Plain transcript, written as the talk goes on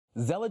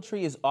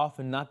Zealotry is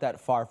often not that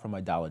far from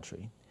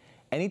idolatry.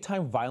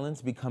 Anytime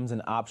violence becomes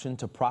an option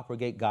to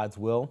propagate God's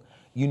will,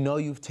 you know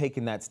you've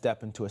taken that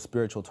step into a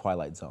spiritual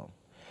twilight zone.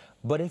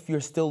 But if you're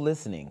still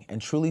listening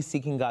and truly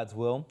seeking God's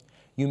will,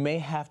 you may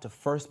have to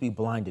first be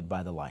blinded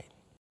by the light.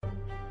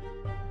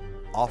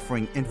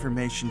 Offering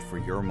information for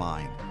your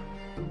mind,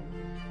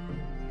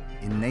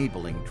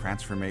 enabling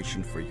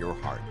transformation for your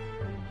heart.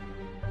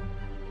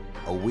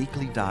 A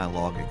weekly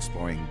dialogue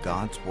exploring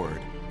God's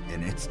Word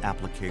and its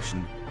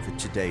application for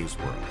today's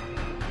world.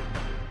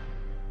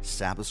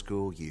 Sabbath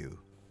School U.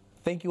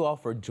 Thank you all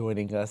for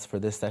joining us for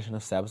this session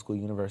of Sabbath School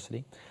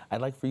University.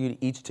 I'd like for you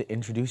each to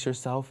introduce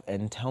yourself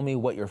and tell me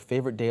what your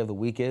favorite day of the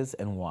week is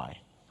and why.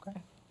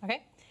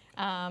 Okay.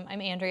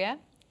 I'm Andrea,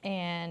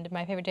 and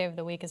my favorite day of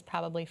the week is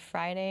probably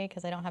Friday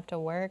because I don't have to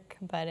work,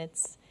 but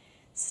it's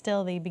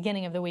still the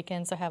beginning of the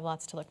weekend, so I have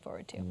lots to look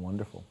forward to.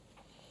 Wonderful.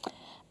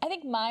 I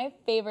think my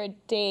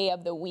favorite day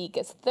of the week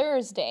is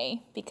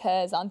Thursday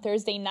because on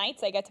Thursday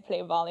nights I get to play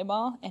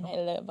volleyball, and I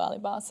love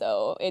volleyball,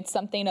 so it's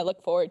something to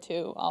look forward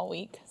to all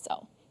week.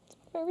 So it's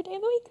my favorite day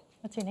of the week.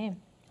 What's your name?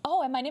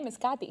 Oh, and my name is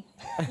Kathy.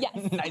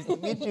 Yes. Nice to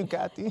meet you,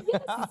 Kathy.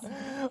 Yes.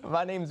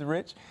 My name's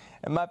Rich,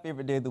 and my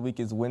favorite day of the week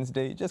is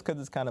Wednesday, just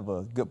because it's kind of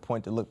a good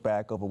point to look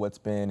back over what's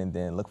been and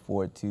then look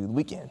forward to the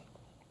weekend.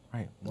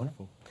 Right,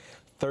 wonderful.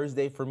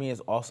 Thursday for me is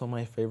also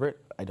my favorite.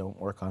 I don't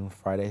work on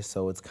Friday,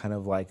 so it's kind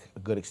of like a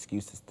good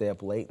excuse to stay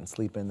up late and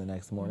sleep in the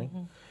next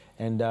morning.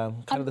 And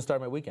kind of the start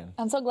of my weekend.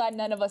 I'm so glad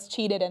none of us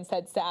cheated and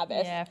said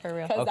Sabbath. Yeah, for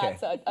real. Because Okay.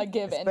 that's a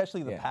given.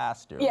 Especially the Yeah.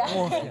 pastor.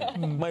 Yeah.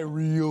 My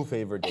real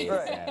favorite day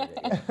is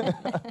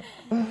Saturday.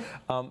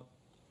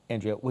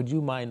 Andrea, would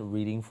you mind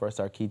reading for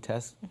us our key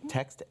text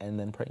and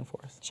then praying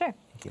for us? Sure.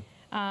 Thank you.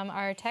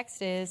 Our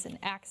text is in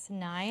Acts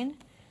 9,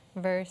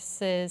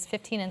 verses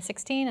 15 and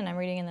 16, and I'm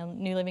reading in the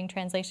New Living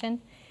Translation.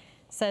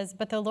 It says,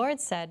 "But the Lord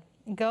said,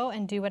 'Go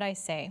and do what I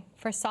say,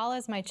 for Saul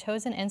is my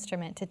chosen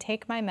instrument to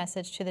take my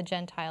message to the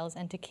Gentiles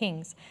and to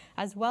kings,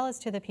 as well as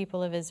to the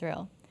people of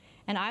Israel.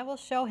 And I will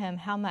show him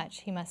how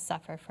much he must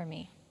suffer for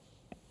me.'"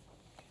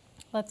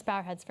 Let's bow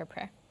our heads for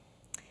prayer.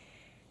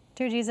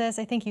 Dear Jesus,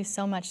 I thank you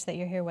so much that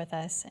you're here with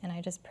us, and I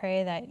just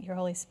pray that your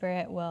Holy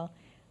Spirit will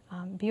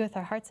be with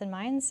our hearts and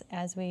minds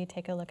as we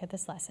take a look at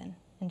this lesson.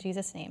 In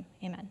Jesus' name,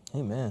 amen.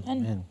 Amen.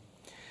 Amen.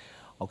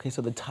 Okay,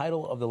 so the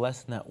title of the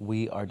lesson that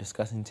we are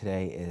discussing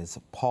today is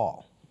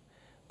Paul,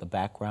 the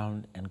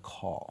background and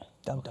call.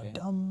 Dum, Okay? dum,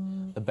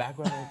 dum. The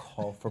background and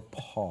call for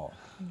Paul.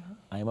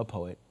 I am a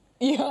poet.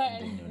 You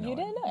didn't know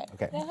didn't know it.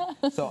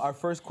 Okay. So our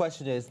first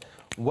question is,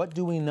 what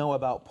do we know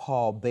about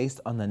Paul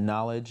based on the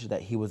knowledge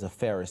that he was a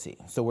Pharisee?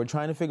 So we're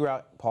trying to figure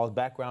out Paul's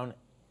background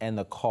and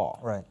the call.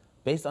 Right.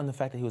 Based on the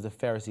fact that he was a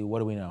Pharisee, what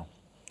do we know?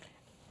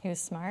 He was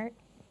smart,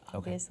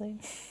 obviously.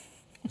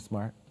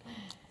 Smart.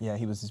 Yeah,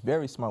 he was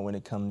very smart when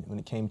it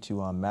came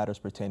to matters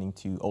pertaining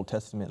to Old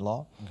Testament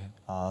law,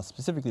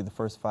 specifically the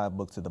first 5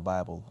 books of the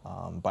Bible.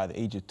 By the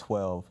age of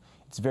 12,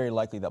 it's very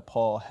likely that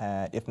Paul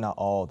had, if not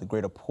all, the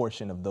greater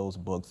portion of those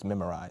books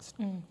memorized,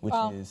 which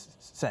is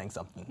saying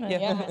something.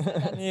 Yeah,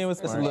 that's Yeah, it was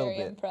Just a smart. little very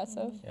bit.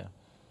 impressive. Yeah.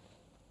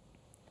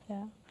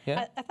 Yeah.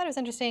 Yeah. I thought it was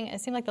interesting.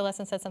 It seemed like the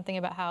lesson said something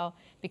about how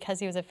because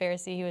he was a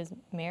Pharisee, he was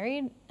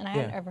married, and I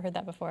hadn't Yeah. ever heard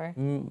that before.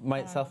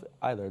 Myself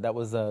either. That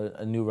was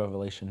a new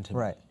revelation to me.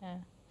 Right. Yeah.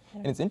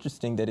 And it's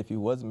interesting that if he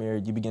was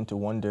married, you begin to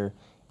wonder,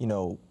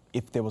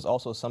 if there was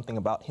also something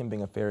about him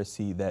being a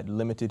Pharisee that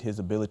limited his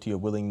ability or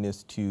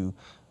willingness to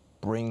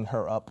bring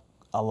her up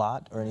a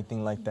lot or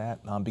anything like that.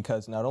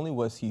 Because not only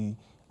was he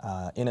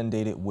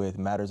inundated with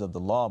matters of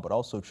the law, but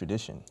also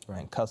tradition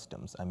and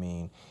customs. I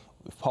mean,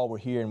 if Paul were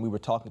here and we were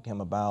talking to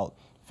him about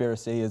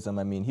Pharisaism,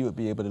 I mean, he would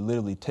be able to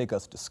literally take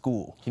us to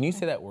school. Can you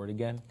say that word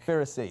again?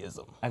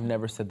 Pharisaism. I've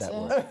never said that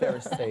word.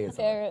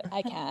 Pharisaism.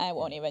 I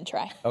won't even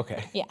try.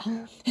 Okay. Yeah.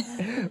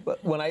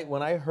 But when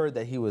I heard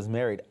that he was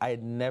married, I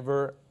had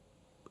never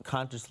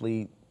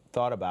consciously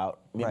thought about,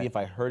 maybe Right. if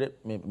I heard it,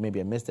 maybe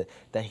I missed it,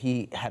 that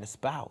he had a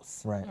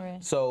spouse. Right.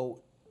 Right. So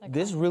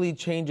this really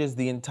changes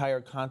the entire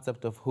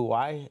concept of who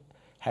I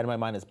had in my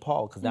mind as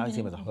Paul, because now I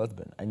see him as a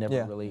husband. I never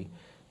Yeah. really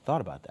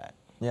thought about that.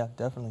 Yeah,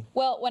 definitely.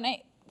 Well, when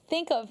I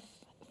think of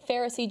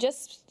Pharisee,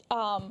 just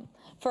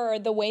for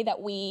the way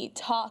that we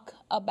talk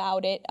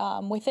about it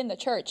within the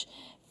church,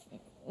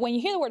 when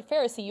you hear the word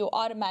Pharisee, you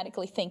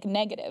automatically think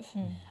negative.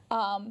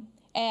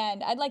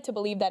 And I'd like to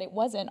believe that it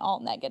wasn't all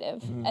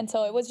negative. And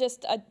so it was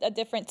just a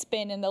different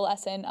spin in the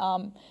lesson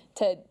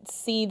to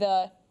see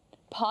the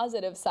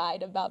positive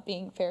side about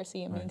being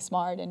Pharisee and being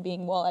smart and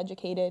being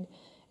well-educated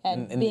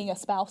and being a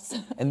spouse.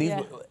 And these,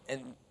 Yeah.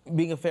 and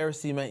being a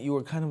Pharisee meant you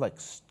were kind of like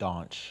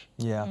staunch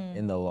Yeah.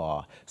 in the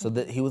law. So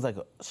that he was like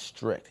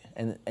strict,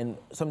 and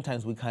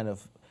sometimes we kind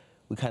of,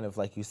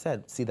 like you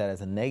said, see that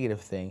as a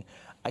negative thing.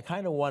 I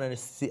kind of wanted to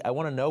see. I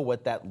want to know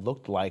what that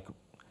looked like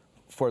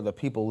for the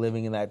people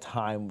living in that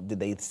time. Did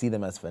they see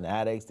them as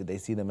fanatics? Did they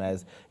see them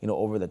as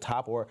over the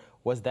top, or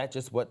was that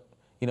just what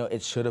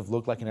it should have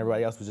looked like, and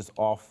everybody else was just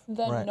off?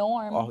 The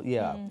norm.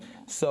 Yeah.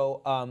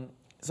 So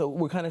so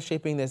we're kind of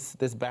shaping this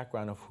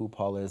background of who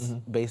Paul is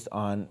based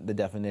on the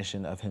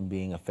definition of him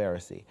being a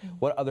Pharisee.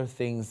 What other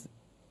things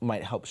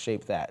might help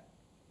shape that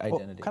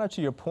identity? Well, kind of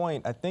to your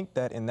point, I think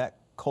that in that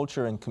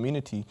culture and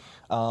community,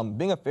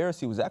 being a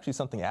Pharisee was actually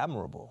something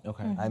admirable.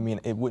 Okay. I mean,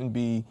 it wouldn't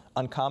be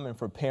uncommon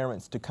for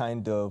parents to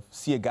kind of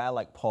see a guy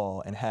like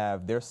Paul and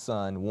have their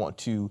son want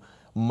to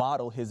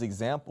model his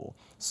example.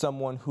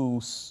 Someone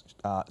who's,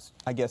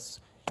 I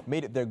guess,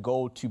 made it their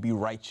goal to be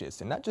righteous,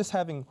 and not just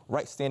having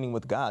right standing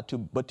with God,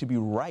 but to be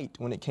right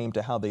when it came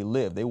to how they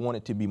live. They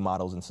wanted to be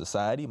models in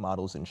society,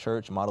 models in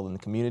church, model in the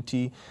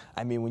community.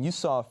 I mean, when you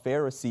saw a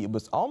Pharisee, it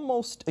was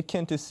almost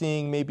akin to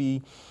seeing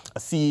maybe a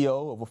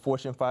CEO of a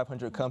Fortune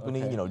 500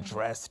 company, Okay. you know,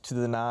 dressed to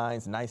the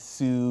nines, nice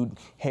suit,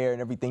 hair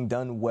and everything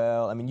done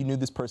well. I mean, you knew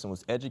this person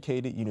was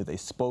educated, you knew they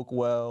spoke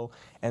well.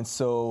 And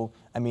so,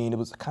 I mean, it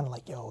was kind of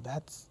like, yo,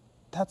 that's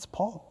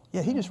Paul.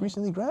 Yeah, he just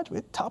recently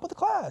graduated, top of the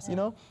class, you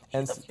know?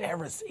 And He's a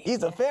Pharisee.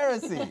 He's a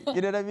Pharisee.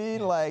 You know what I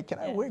mean? Like, can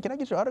I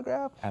get your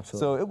autograph?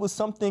 Absolutely. So it was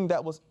something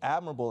that was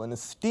admirable and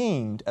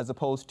esteemed, as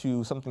opposed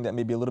to something that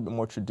may be a little bit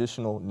more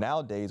traditional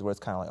nowadays, where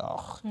it's kind of like,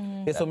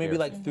 oh. Yeah, so maybe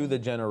like through the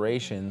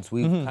generations,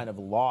 we've kind of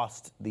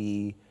lost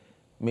maybe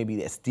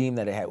the esteem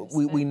that it had.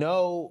 We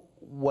know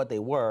what they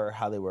were,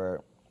 how they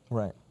were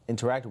Right.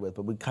 interacted with,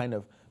 but we kind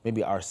of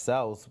maybe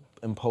ourselves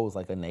impose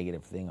like a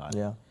negative thing on it.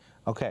 Yeah.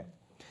 Okay.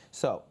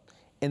 So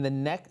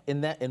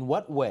in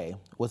what way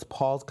was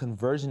Paul's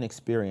conversion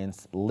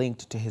experience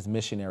linked to his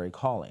missionary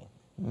calling?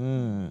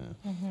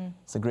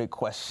 It's a great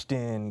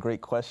question.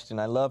 Great question.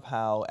 I love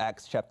how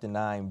Acts chapter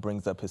 9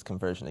 brings up his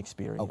conversion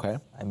experience. Okay.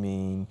 I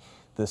mean,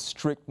 the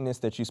strictness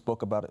that you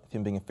spoke about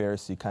him being a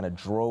Pharisee kind of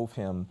drove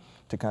him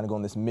to kind of go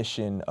on this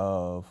mission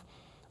of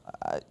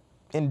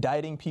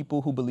indicting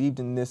people who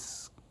believed in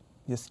this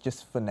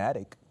just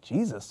fanatic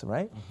Jesus,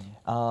 right?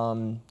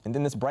 And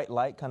then this bright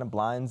light kind of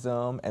blinds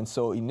them. And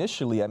so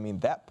initially, I mean,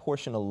 that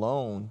portion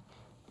alone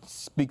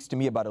speaks to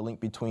me about a link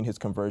between his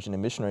conversion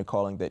and missionary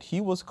calling, that he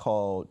was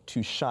called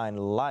to shine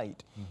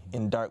light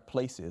in dark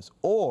places.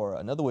 Or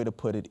another way to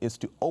put it is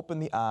to open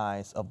the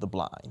eyes of the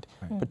blind,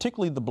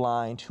 particularly the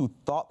blind who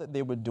thought that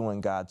they were doing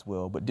God's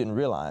will but didn't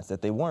realize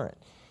that they weren't.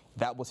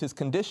 That was his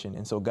condition.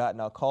 And so God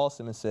now calls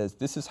him and says,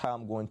 this is how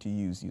I'm going to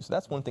use you. So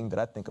that's one thing that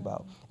I think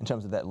about in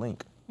terms of that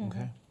link.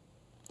 Okay.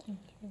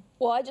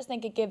 Well, I just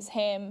think it gives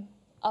him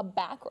a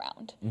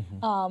background.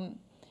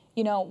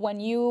 You know, when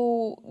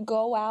you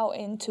go out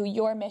into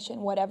your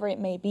mission, whatever it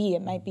may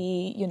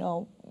be, you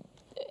know,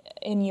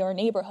 in your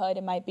neighborhood,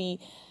 it might be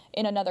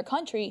in another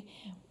country,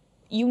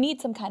 you need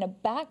some kind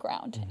of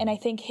background. And I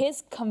think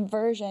his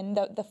conversion,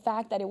 the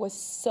fact that it was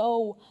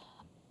so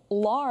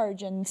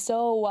large and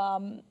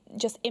so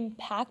just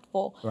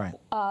impactful,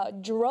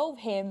 Right. drove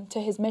him to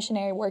his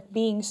missionary work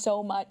being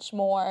so much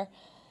more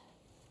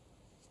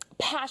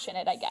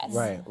passionate, I guess.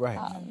 Right.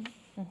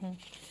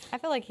 I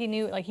feel like he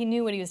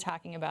knew what he was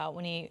talking about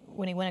when he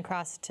went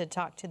across to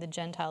talk to the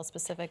Gentiles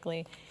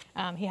specifically.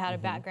 He had a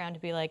background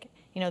to be like,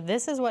 you know,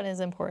 this is what is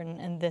important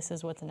and this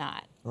is what's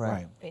not.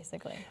 Right.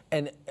 Basically.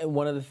 And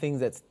one of the things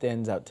that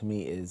stands out to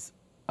me is,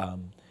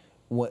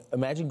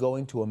 imagine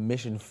going to a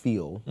mission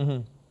field,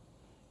 and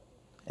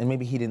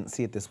maybe he didn't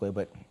see it this way,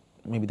 but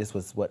maybe this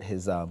was what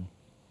his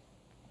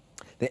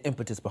the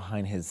impetus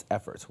behind his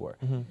efforts were.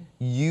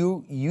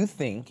 You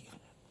think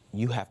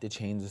you have to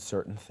change a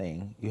certain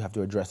thing, you have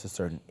to address a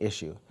certain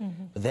issue,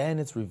 but then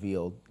it's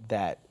revealed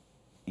that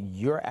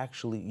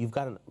you've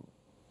got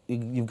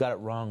it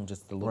wrong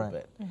just a little Right.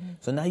 bit.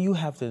 So now you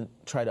have to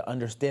try to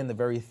understand the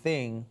very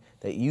thing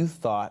that you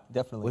thought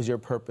Definitely. was your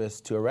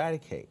purpose to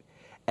eradicate.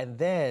 And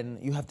then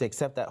you have to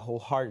accept that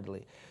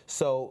wholeheartedly.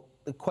 So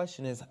the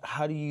question is,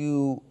 how do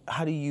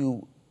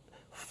you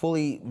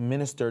fully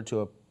minister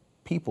to a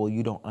people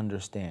you don't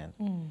understand?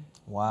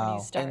 Wow.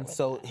 Start And with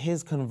so that.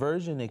 his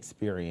conversion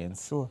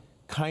experience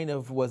kind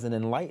of was an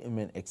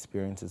enlightenment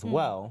experience as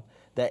well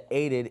that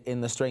aided in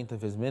the strength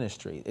of his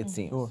ministry, it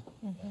seems. Sure.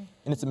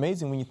 And it's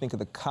amazing when you think of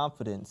the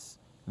confidence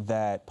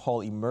that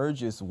Paul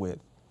emerges with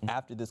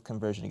after this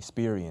conversion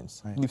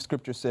experience. I believe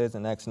scripture says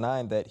in Acts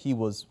 9 that he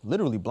was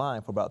literally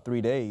blind for about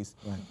 3 days.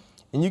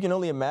 And you can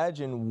only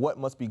imagine what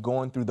must be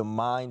going through the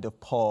mind of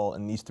Paul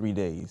in these 3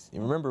 days.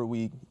 And remember,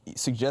 we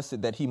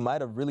suggested that he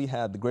might have really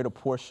had the greater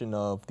portion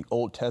of the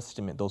Old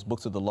Testament, those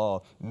books of the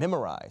law,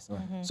 memorized.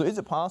 So is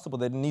it possible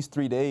that in these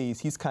 3 days,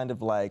 he's kind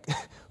of like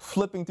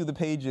flipping through the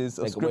pages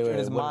of Like, scripture wait, in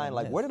his what did I mind,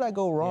 like, miss? where did I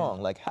go wrong?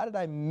 Like, how did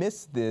I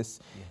miss this?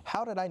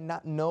 How did I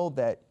not know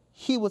that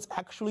he was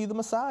actually the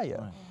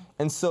Messiah?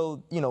 And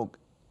so, you know,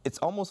 it's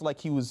almost like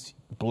he was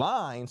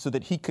blind so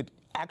that he could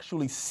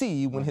actually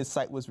see when his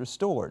sight was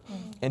restored.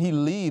 And he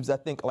leaves, I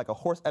think, like a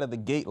horse out of the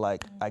gate,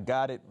 like, I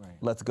got it,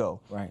 let's go.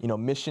 You know,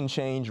 mission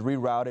change,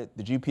 rerouted,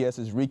 the GPS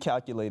is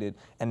recalculated,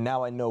 and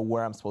now I know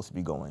where I'm supposed to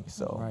be going.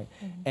 So,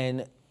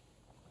 And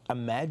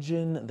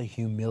imagine the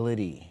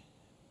humility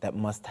that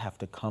must have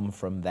to come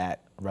from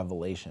that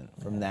revelation,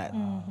 from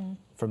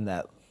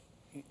that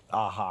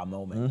aha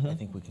moment, I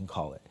think we can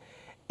call it.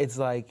 It's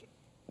like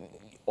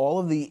all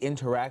of the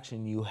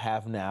interaction you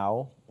have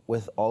now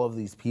with all of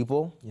these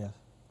people, yes.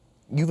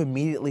 you've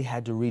immediately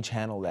had to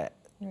rechannel that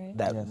Right.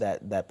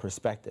 that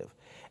perspective.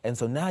 And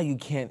so now you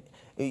can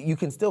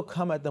still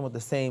come at them with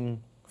the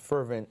same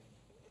fervent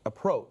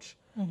approach,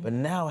 but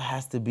now it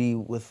has to be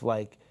with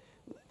like,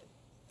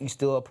 you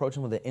still approach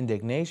them with an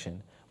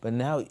indignation, but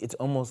now it's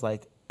almost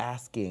like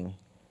asking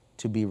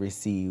to be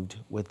received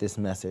with this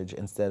message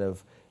instead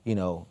of,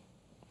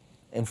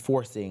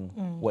 enforcing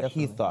what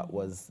he thought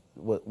was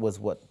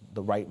what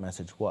the right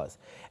message was.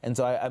 And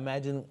so I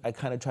imagine I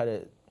kind of try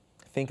to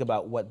think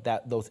about what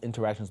those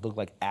interactions look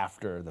like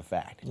after the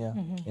fact. Yeah.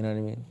 You know what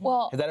I mean?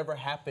 Well- has that ever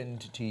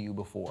happened to you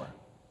before?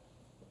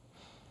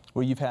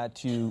 Where you've had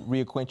to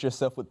reacquaint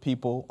yourself with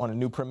people on a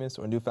new premise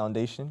or a new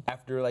foundation?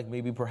 After like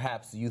maybe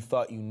perhaps you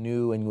thought you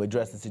knew and you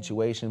addressed the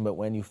situation, but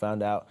when you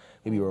found out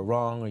maybe you were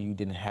wrong or you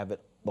didn't have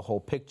the whole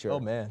picture.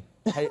 Oh man.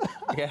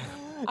 Yeah.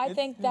 I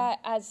think that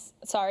as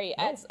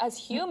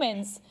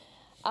humans,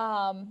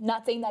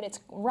 not saying that it's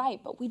right,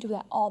 but we do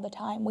that all the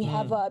time. We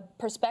have a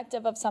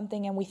perspective of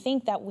something and we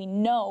think that we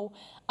know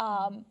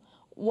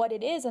what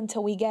it is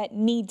until we get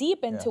knee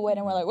deep into it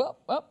and we're like, well,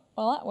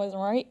 that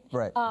wasn't right.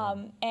 Right.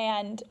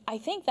 And I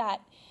think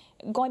that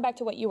going back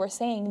to what you were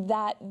saying,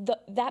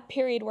 that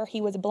period where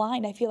he was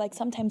blind, I feel like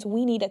sometimes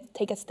we need to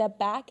take a step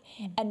back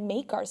and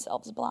make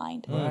ourselves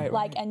blind.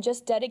 Right. And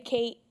just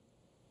dedicate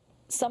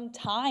some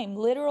time,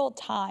 literal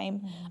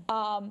time,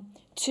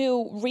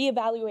 to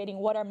reevaluating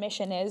what our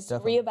mission is,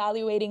 Definitely.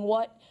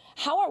 reevaluating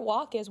how our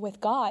walk is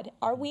with God.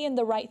 Are we in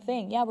the right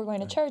thing? Yeah, we're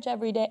going to church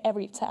every day,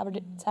 every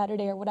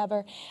Saturday or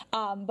whatever,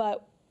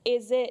 but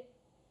is it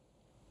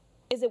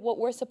what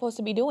we're supposed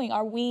to be doing?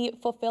 Are we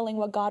fulfilling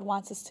what God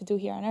wants us to do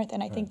here on earth?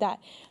 And I think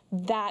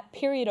that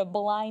period of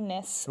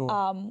blindness,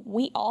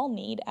 we all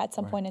need at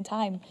some point in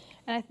time.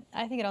 And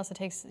I think it also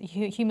takes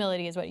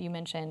humility, is what you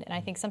mentioned, and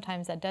I think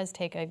sometimes that does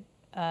take a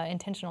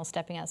intentional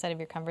stepping outside of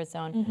your comfort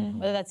zone.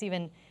 Whether that's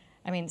even,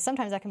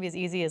 sometimes that can be as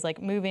easy as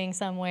like moving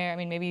somewhere.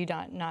 Maybe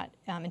you're not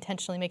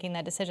intentionally making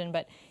that decision,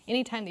 but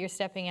anytime that you're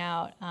stepping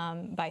out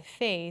by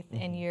faith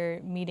and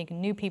you're meeting a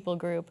new people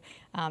group,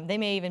 they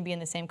may even be in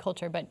the same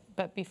culture,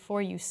 but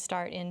before you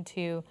start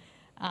into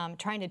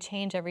trying to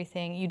change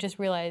everything, you just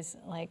realize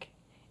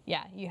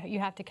you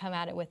have to come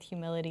at it with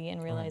humility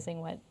and realizing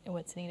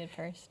what's needed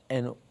first.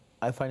 And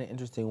I find it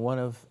interesting,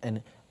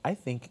 and I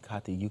think,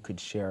 Kathy, you could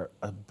share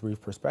a brief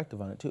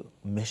perspective on it too.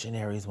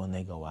 Missionaries, when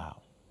they go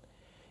out,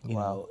 you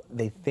know,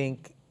 they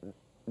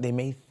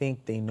may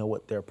think they know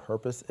what their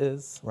purpose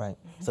is. Right.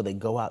 So they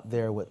go out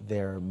there with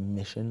their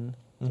mission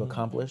to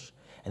accomplish.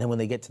 And then when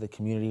they get to the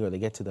community or they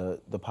get to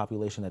the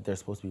population that they're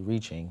supposed to be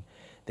reaching,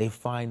 they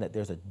find that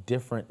there's a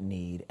different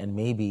need, and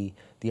maybe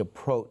the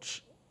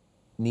approach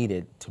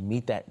needed to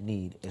meet that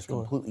need is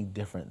completely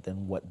different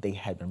than what they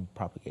had been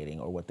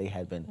propagating or what they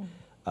had been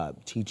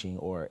teaching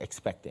or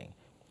expecting.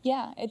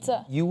 Yeah,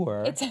 You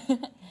were.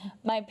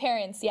 My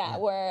parents,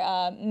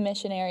 were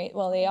missionary.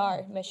 Well, they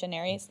are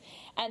missionaries,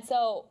 and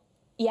so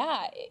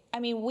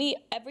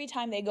every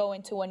time they go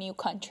into a new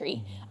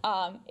country,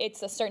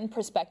 it's a certain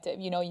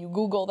perspective. You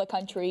Google the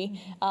country,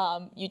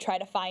 you try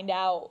to find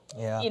out,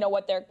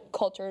 what their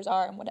cultures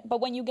are, but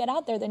when you get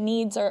out there, the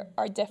needs are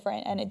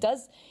different, and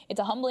it's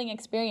a humbling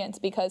experience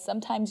because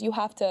sometimes you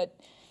have to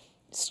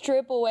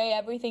strip away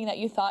everything that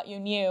you thought you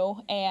knew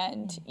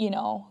and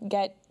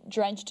get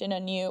drenched in a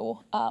new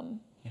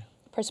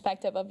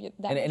perspective of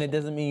that. And it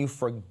doesn't mean you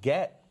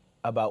forget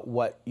about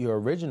what your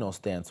original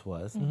stance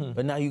was,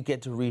 but now you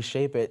get to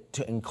reshape it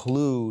to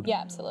include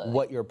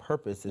what your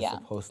purpose is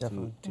supposed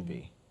to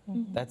be.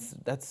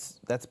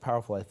 That's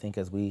powerful, I think,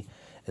 as we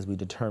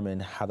determine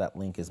how that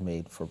link is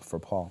made for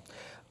Paul.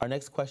 Our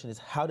next question is,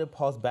 how did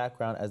Paul's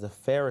background as a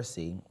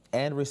Pharisee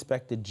and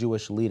respected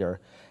Jewish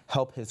leader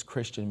help his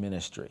Christian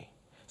ministry?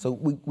 So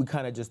we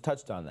kind of just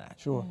touched on that.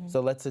 Sure.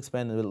 So let's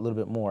expand a little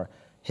bit more.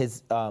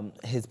 His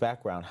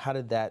background, how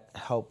did that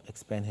help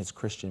expand his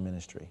Christian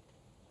ministry?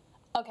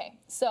 Okay,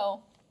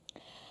 so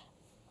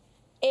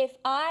if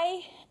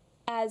I,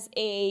 as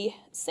a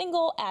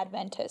single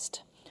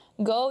Adventist,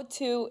 go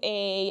to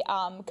a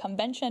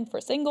convention for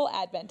single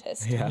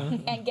Adventists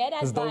and get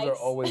advice. Those are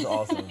always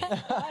awesome. You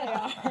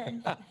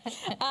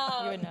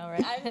would know,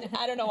 right?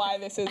 I don't know why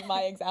this is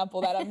my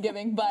example that I'm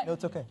giving, but No,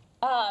 it's okay.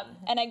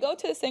 and I go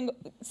to a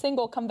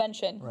single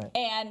convention,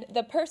 and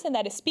the person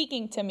that is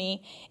speaking to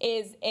me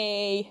is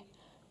a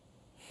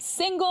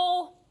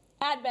single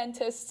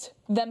Adventist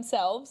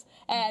themselves,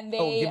 and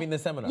they giving the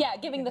seminar. Yeah,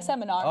 giving the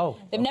seminar. Oh,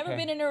 they've never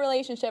been in a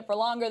relationship for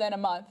longer than a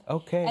month.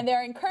 Okay. And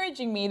they're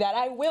encouraging me that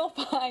I will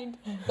find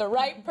the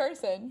right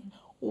person.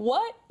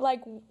 What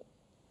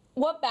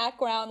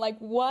background?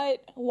 Why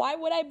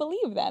would I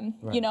believe them?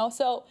 Right.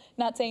 So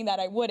not saying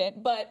that I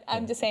wouldn't, but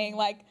I'm just saying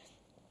I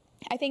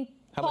think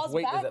How much Paul's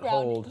weight does it background,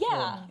 hold?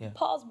 yeah,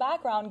 Paul's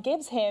background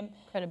gives him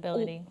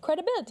Credibility.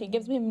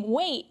 gives him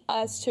weight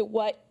as to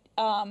what,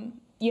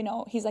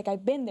 he's like,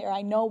 I've been there.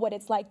 I know what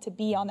it's like to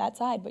be on that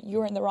side, but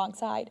you're in the wrong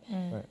side.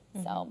 Right.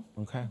 So,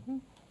 Okay.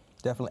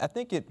 Definitely. I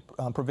think it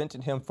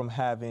prevented him from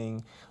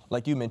having,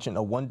 like you mentioned,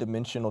 a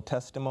one-dimensional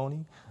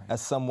testimony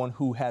as someone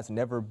who has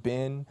never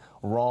been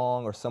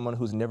wrong or someone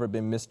who's never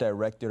been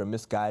misdirected or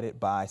misguided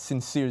by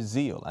sincere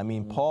zeal. I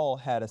mean, Paul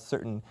had a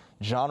certain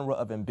genre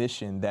of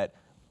ambition that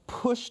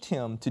pushed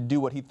him to do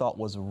what he thought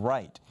was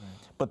right.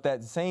 But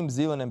that same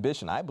zeal and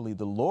ambition, I believe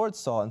the Lord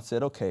saw and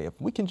said, okay, if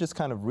we can just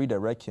kind of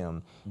redirect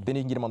him, then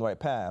he can get him on the right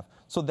path.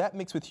 So that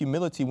mixed with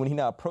humility, when he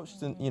now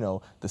approached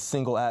the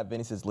single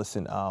advent, he says,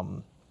 listen,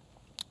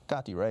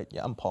 Gati, right?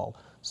 Yeah, I'm Paul.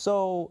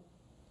 So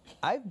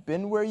I've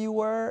been where you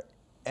were,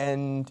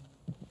 and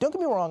don't get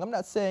me wrong, I'm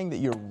not saying that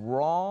you're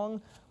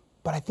wrong,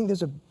 but I think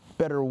there's a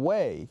better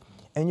way.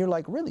 And you're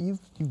like, really,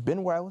 you've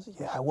been where I was?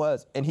 Yeah, I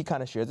was. And he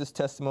kind of shares his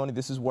testimony.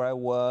 This is where I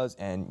was,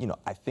 and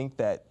I think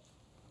that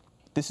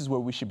this is where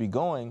we should be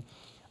going.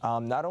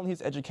 Not only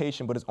his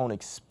education, but his own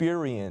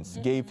experience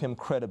gave him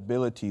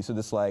credibility. So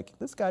this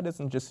guy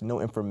doesn't just know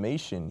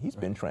information, he's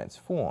been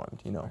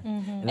transformed,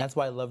 And that's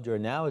why I loved your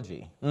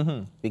analogy,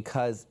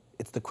 because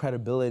it's the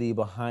credibility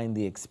behind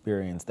the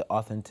experience, the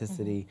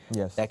authenticity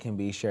that can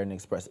be shared and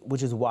expressed,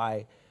 which is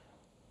why,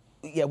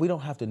 we don't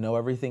have to know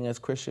everything as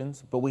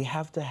Christians, but we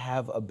have to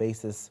have a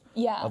basis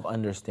of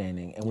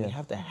understanding, and we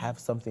have to have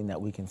something that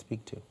we can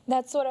speak to.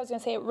 That's what I was going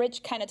to say.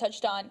 Rich kind of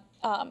touched on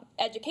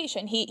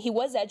education. He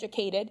was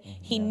educated.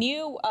 He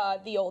knew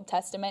the Old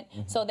Testament.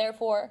 So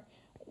therefore,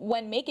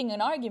 when making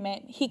an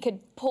argument, he could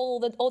pull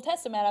the Old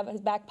Testament out of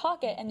his back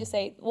pocket and just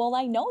say, well,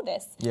 I know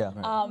this.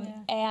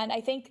 And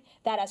I think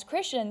that as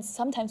Christians,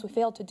 sometimes we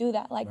fail to do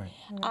that.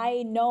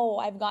 I know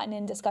I've gotten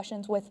in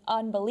discussions with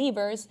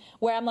unbelievers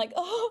where I'm like,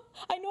 oh,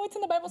 I know it's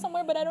in the Bible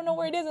somewhere, but I don't know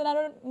where it is and I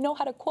don't know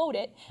how to quote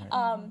it.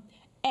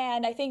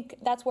 And I think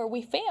that's where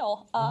we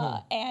fail.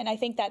 And I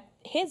think that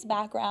his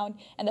background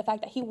and the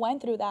fact that he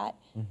went through that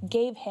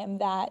gave him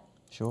that,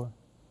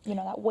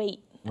 that weight.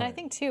 And I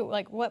think, too,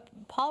 what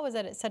Paul was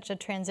at such a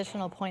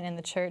transitional point in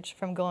the church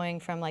from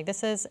going from,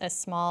 this is a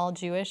small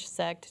Jewish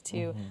sect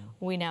to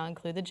we now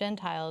include the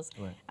Gentiles.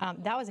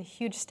 That was a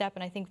huge step,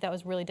 and I think that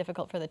was really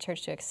difficult for the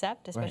church to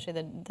accept,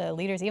 especially the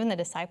leaders. Even the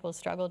disciples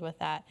struggled with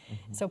that.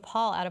 So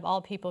Paul, out of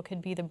all people,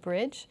 could be the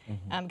bridge,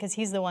 because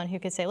he's the one who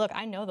could say, look,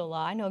 I know the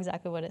law. I know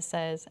exactly what it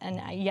says, and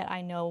yet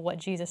I know what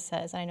Jesus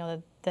says. And I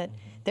know that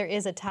there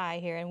is a tie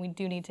here, and we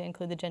do need to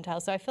include the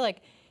Gentiles. So I feel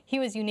like he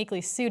was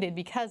uniquely suited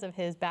because of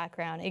his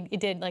background. It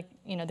did,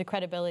 the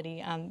credibility.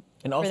 And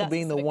also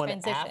being the one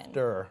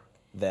after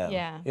them.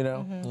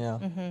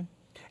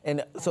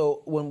 And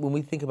so when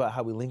we think about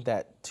how we link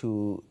that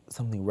to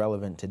something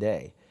relevant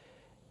today,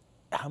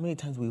 how many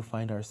times we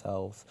find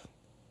ourselves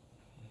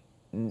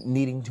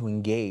needing to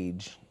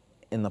engage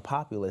in the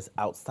populace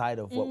outside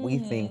of what we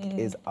think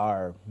is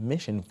our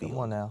mission field? Come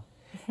on now.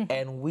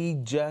 And we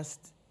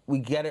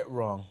get it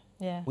wrong.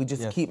 We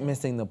just keep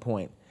missing the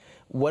point.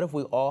 What if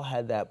we all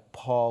had that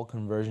Paul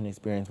conversion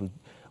experience?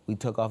 We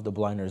took off the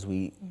blinders.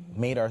 We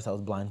made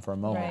ourselves blind for a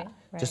moment,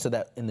 just so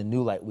that in the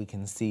new light we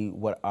can see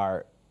what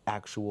our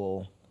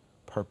actual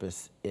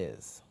purpose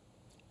is.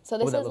 So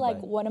this is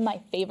one of my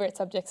favorite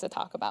subjects to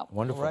talk about.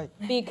 Wonderful. Right.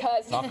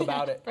 Because talk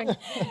about it.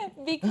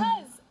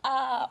 Because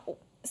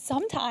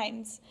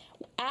sometimes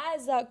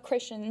as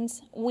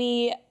Christians,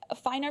 we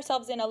find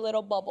ourselves in a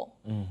little bubble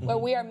where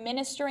we are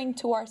ministering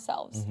to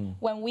ourselves.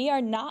 When we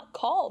are not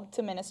called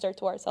to minister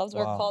to ourselves,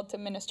 we're called to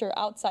minister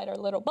outside our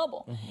little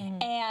bubble.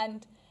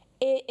 And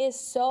it is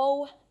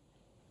so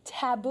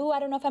taboo, I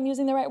don't know if I'm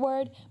using the right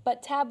word,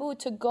 but taboo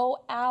to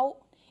go out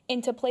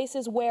into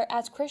places where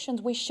as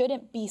Christians we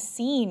shouldn't be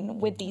seen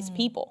with these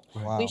people.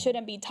 We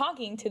shouldn't be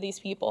talking to these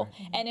people.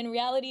 And in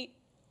reality,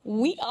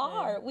 we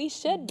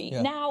should be.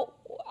 Now,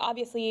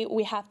 obviously,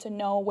 we have to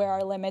know where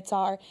our limits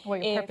are.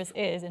 What your purpose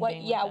is.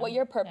 What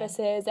your purpose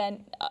is.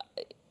 And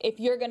if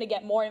you're going to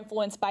get more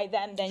influenced by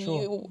them, then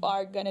you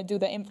are going to do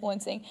the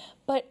influencing.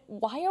 But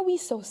why are we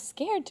so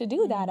scared to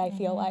do that, I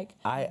feel like?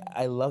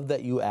 I love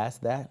that you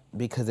asked that,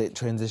 because it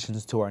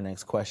transitions to our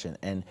next question.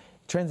 And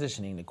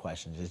transitioning to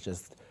questions is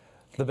just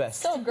the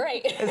best. So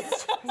great.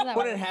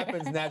 When it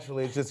happens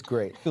naturally, it's just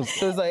great.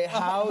 So it's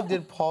how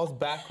did Paul's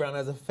background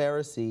as a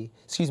Pharisee,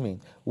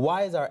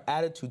 why is our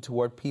attitude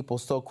toward people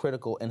so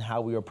critical in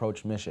how we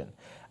approach mission?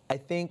 I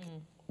think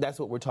that's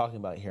what we're talking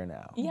about here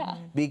now. Yeah.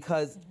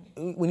 Because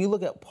when you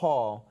look at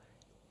Paul,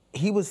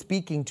 he was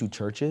speaking to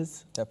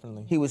churches.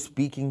 Definitely. He was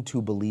speaking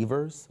to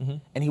believers,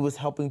 and he was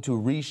helping to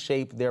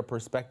reshape their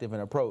perspective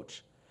and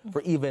approach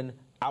for even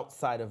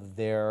outside of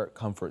their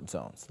comfort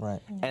zones.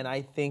 Right. And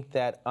I think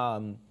that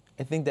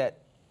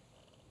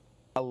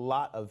a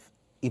lot of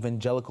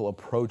evangelical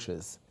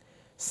approaches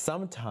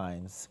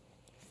sometimes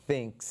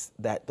thinks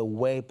that the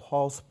way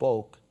Paul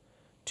spoke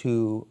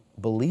to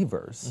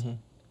believers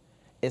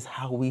is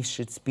how we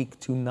should speak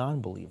to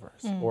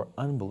non-believers or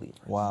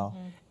unbelievers. Wow.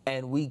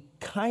 And we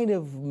kind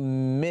of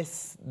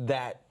miss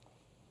that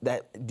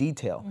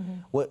detail.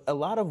 A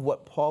lot of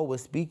what Paul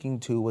was speaking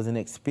to was an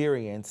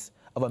experience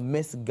of a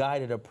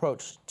misguided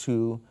approach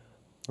to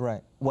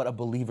what a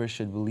believer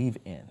should believe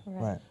in.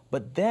 Right.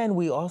 But then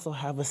we also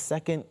have a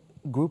second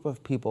group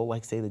of people,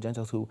 like say the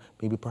Gentiles, who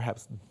maybe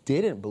perhaps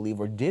didn't believe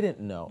or didn't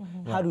know,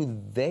 how do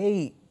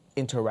they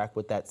interact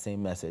with that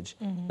same message,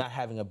 not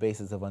having a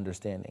basis of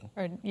understanding?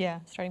 Or,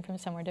 starting from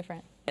somewhere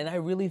different. And I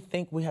really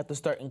think we have to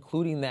start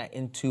including that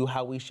into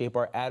how we shape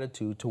our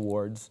attitude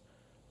towards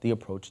the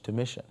approach to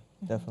mission.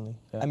 Definitely.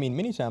 I mean,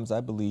 many times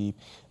I believe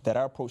that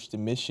our approach to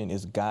mission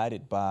is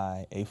guided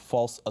by a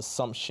false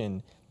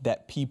assumption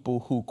that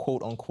people who,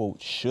 quote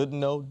unquote, should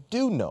know,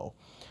 do know.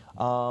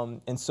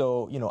 And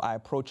so, I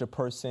approach a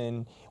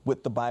person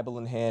with the Bible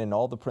in hand and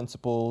all the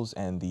principles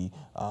and the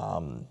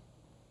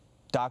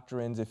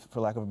doctrines, if for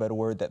lack of a better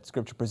word, that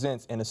Scripture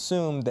presents, and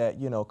assume that,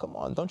 come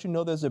on, don't you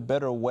know there's a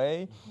better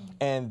way?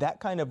 And that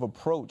kind of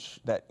approach,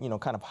 that,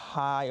 kind of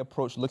high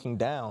approach looking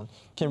down,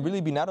 can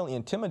really be not only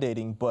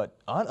intimidating, but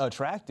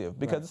unattractive,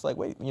 because it's like,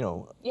 wait,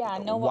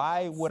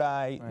 why would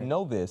I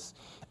know this?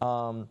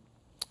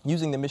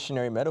 Using the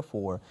missionary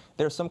metaphor,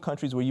 there are some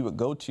countries where you would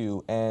go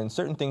to, and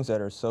certain things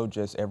that are so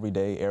just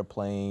everyday,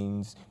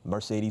 airplanes,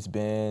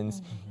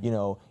 Mercedes-Benz,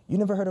 you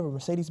never heard of a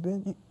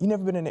Mercedes-Benz? You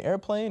never been in an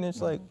airplane? And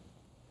it's like,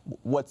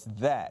 what's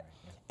that?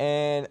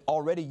 And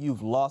already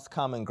you've lost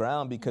common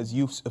ground because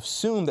you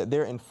assume that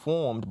they're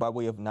informed by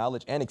way of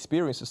knowledge and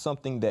experience of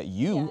something that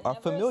you are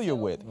familiar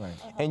with.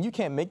 And you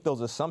can't make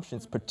those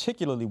assumptions,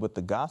 particularly with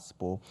the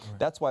gospel.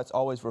 That's why it's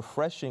always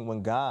refreshing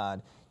when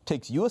God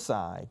takes you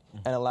aside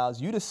and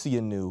allows you to see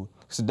anew.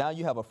 So now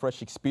you have a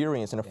fresh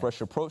experience and a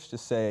fresh approach to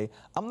say,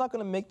 I'm not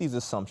going to make these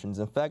assumptions.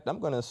 In fact, I'm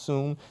going to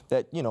assume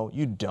that,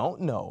 you don't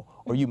know,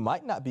 or you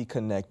might not be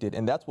connected.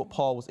 And that's what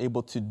Paul was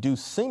able to do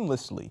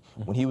seamlessly.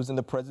 When he was in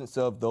the presence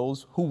of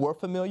those who were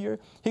familiar,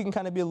 he can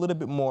kind of be a little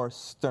bit more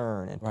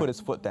stern and put his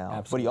foot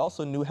down. But he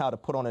also knew how to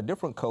put on a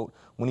different coat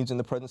when he was in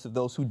the presence of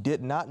those who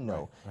did not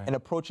know, and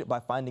approach it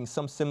by finding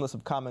some semblance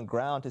of common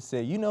ground to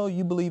say,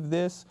 you believe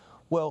this.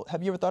 Well,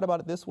 have you ever thought about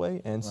it this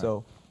way? And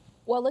so...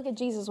 Well, look at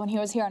Jesus when he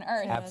was here on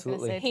earth.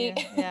 Absolutely.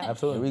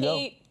 Absolutely.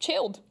 He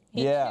chilled.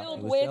 He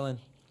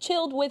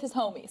chilled with his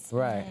homies.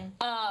 Right.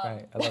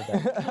 Right. I love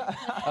that.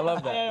 I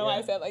love that. I don't know why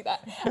I said it like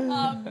that.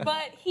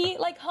 But he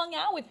hung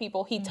out with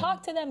people. He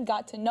talked to them,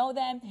 got to know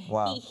them.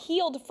 Wow. He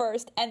healed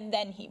first, and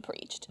then he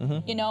preached.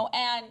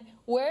 And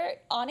we're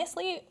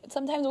honestly,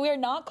 sometimes we are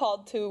not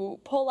called to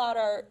pull out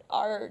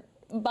our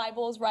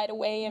Bibles right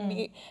away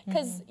and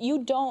because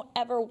you don't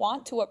ever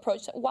want to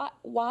approach that.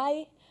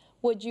 Why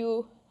would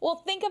you? Well,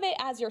 think of it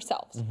as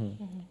yourselves.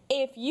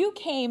 If you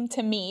came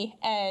to me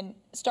and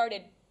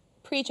started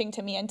preaching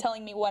to me and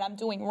telling me what I'm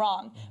doing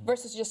wrong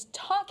versus just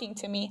talking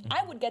to me,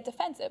 I would get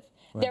defensive.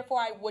 Therefore,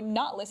 I would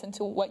not listen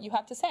to what you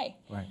have to say.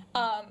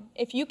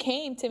 If you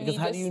came to me,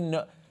 how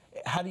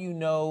do you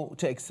know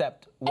to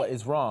accept what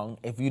is wrong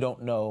if you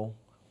don't know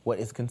what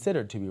is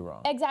considered to be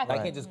wrong? Exactly.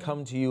 I can't just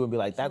come to you and be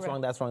like, that's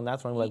wrong, that's wrong,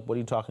 that's wrong. Like, what are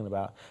you talking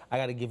about? I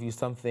got to give you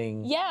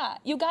something. Yeah,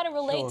 you got to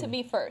relate to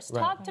me first.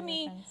 Talk to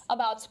me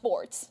about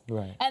sports.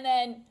 And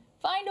then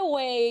find a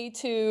way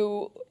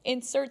to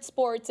insert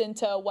sports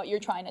into what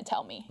you're trying to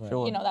tell me. That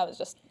was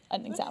just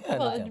an example.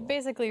 Well,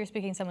 basically, you're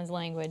speaking someone's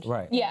language.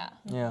 Yeah.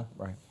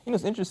 Right.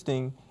 It's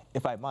interesting,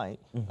 if I might,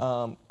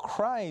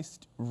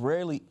 Christ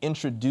rarely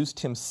introduced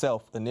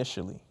himself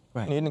initially.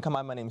 He didn't come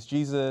out, my name's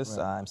Jesus,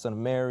 I'm son of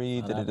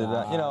Mary, here's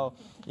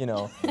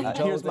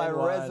my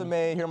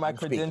resume, here are my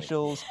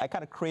credentials. I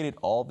kind of created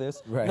all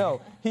this.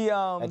 No, he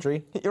that's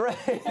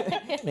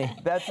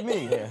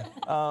me.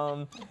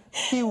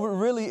 He would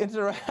really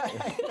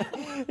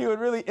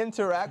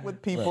interact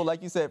with people,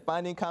 like you said,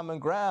 finding common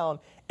ground,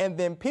 and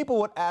then people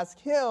would ask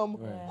him,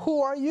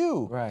 who are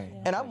you?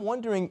 And I'm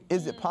wondering,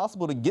 is it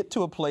possible to get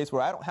to a place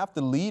where I don't have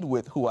to lead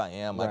with who I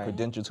am, my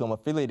credentials, who I'm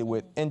affiliated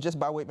with, and just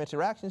by way of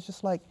interaction, it's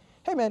just like,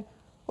 hey man,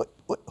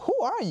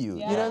 who are you?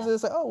 You know,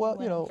 it's like, oh well,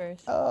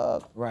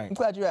 I'm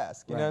glad you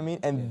asked. You know what I mean?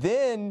 And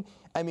then,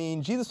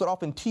 Jesus would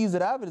often tease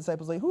it out of his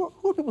disciples, like, who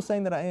are people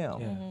saying that I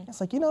am? It's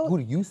like, who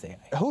do you say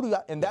I am? Who do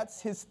I? And that's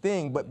his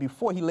thing. But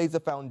before he lays the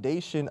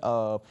foundation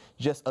of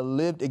just a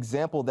lived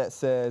example that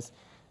says,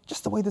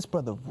 just the way this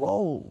brother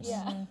rolls,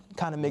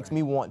 kind of makes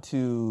me want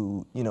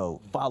to,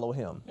 follow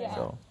him.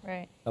 So.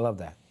 Right. I love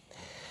that.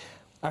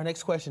 Our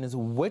next question is,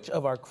 which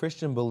of our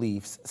Christian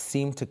beliefs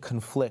seem to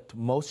conflict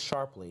most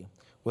sharply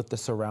with the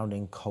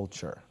surrounding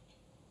culture?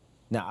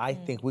 Now, I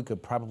think we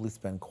could probably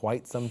spend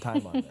quite some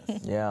time on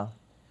this.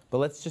 But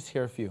let's just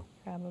hear a few.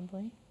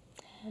 Probably.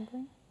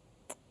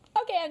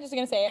 Okay, I'm just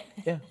going to say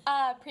it.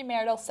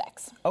 Premarital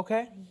sex.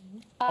 Okay.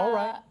 All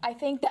right. I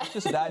think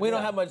that... We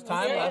don't have much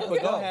time left,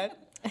 but go ahead.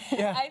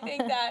 I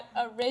think that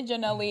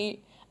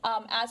originally,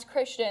 as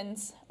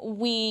Christians,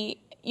 we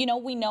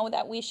know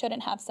that we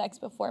shouldn't have sex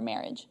before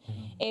marriage.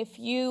 If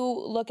you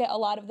look at a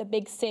lot of the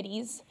big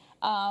cities,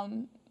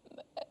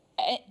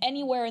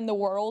 anywhere in the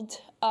world,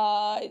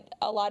 a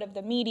lot of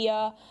the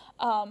media,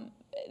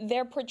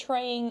 they're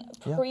portraying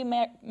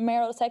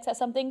premarital sex as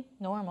something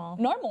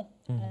normal.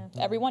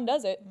 Everyone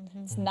does it.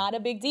 It's not a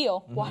big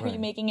deal. Why are you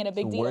making it a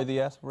big deal? Worthy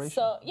aspiration.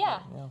 So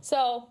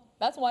so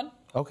that's one.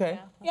 Okay.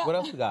 What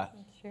else we got?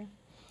 Sure.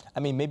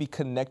 Maybe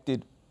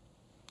connected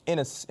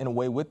in a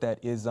way with that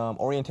is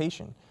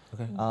orientation.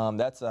 Okay.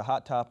 That's a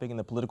hot topic in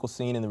the political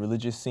scene and the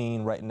religious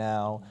scene right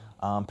now,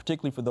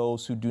 particularly for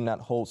those who do not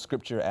hold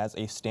Scripture as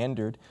a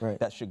standard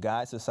that should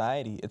guide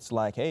society. It's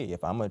like, hey,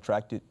 if I'm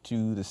attracted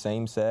to the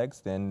same sex,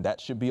 then that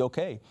should be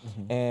okay.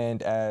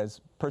 And as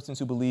persons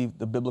who believe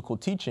the biblical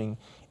teaching,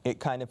 it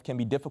kind of can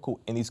be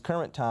difficult in these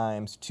current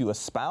times to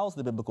espouse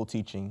the biblical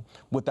teaching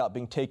without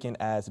being taken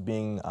as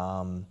being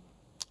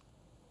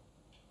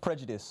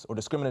prejudice or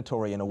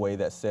discriminatory in a way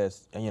that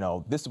says, you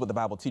know, this is what the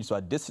Bible teaches, so I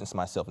distance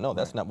myself. No,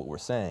 that's not what we're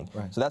saying.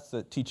 So that's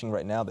the teaching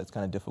right now that's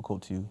kind of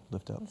difficult to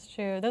lift up. That's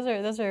true.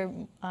 Those are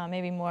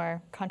maybe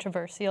more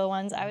controversial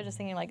ones. I was just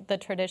thinking like the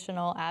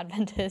traditional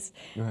Adventist,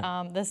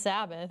 the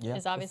Sabbath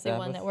is obviously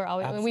one that we're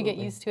always, I mean, we get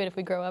used to it if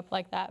we grow up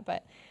like that,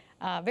 but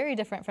very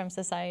different from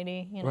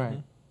society, you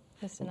know.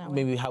 Just in that way.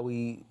 Maybe how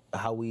we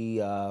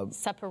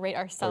separate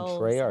ourselves,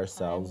 portray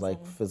ourselves,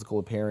 like physical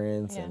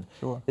appearance, and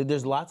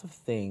there's lots of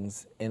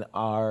things in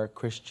our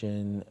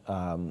Christian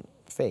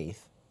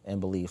faith and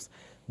beliefs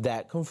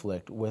that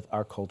conflict with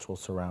our cultural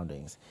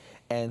surroundings,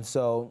 and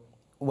so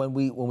when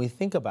we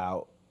think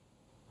about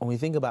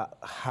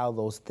how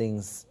those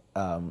things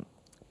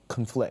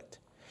conflict,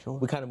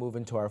 we kind of move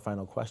into our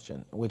final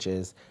question, which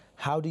is,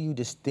 how do you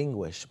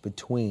distinguish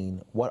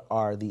between what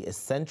are the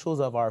essentials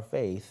of our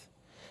faith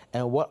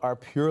and what are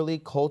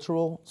purely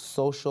cultural,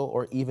 social,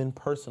 or even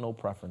personal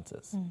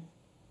preferences?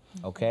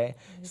 Okay?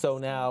 So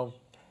now,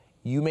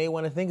 you may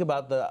want to think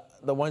about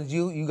the ones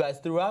you guys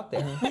threw out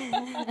there.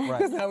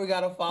 Because now we got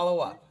to follow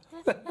up.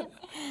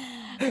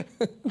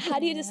 How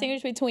do you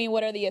distinguish between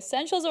what are the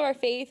essentials of our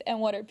faith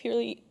and what are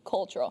purely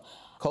cultural?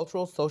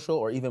 Cultural, social,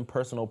 or even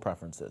personal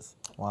preferences.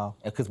 Wow.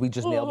 Because we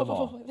just nailed them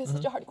all. This is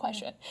such a hard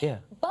question. Yeah.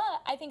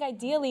 But I think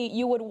ideally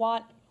you would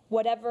want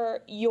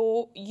whatever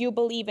you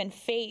believe in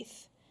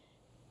faith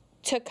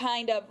to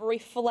kind of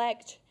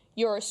reflect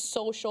your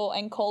social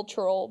and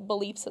cultural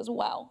beliefs as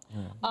well.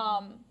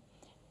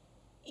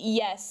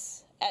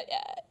 Yes,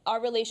 our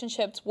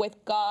relationships with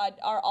God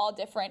are all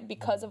different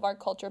because of our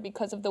culture,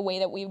 because of the way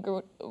that we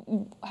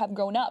have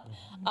grown up.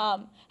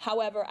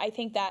 However, I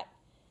think that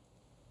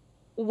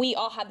we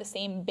all have the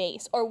same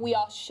base, or we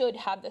all should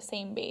have the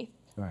same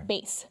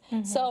base.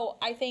 So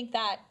I think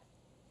that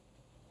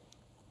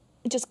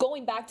just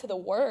going back to the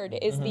Word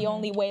is the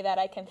only way that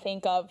I can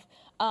think of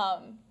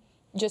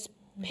just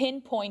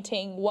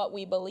pinpointing what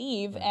we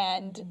believe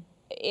and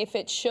if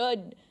it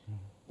should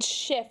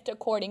shift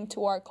according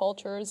to our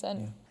cultures.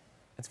 And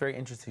it's very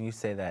interesting you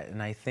say that,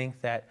 and I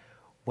think that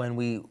when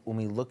we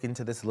look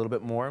into this a little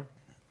bit more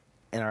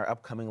in our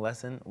upcoming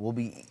lesson, we'll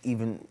be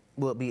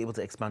able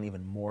to expound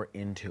even more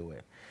into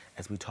it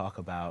as we talk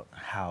about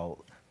how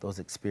those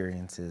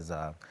experiences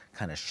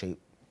kind of shape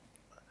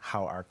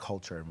how our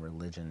culture and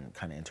religion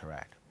kind of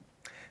interact.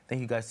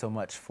 Thank you guys so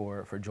much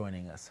for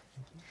joining us.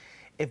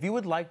 If you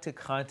would like to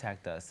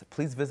contact us,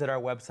 please visit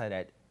our website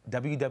at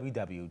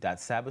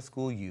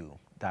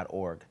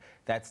www.sabbathschoolu.org.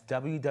 That's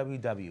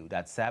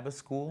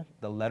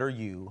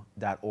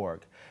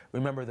www.sabbathschool.org.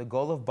 Remember, the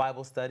goal of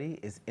Bible study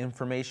is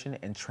information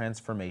and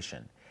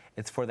transformation.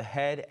 It's for the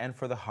head and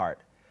for the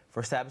heart.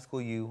 For Sabbath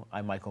School U,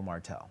 I'm Michael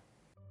Martell.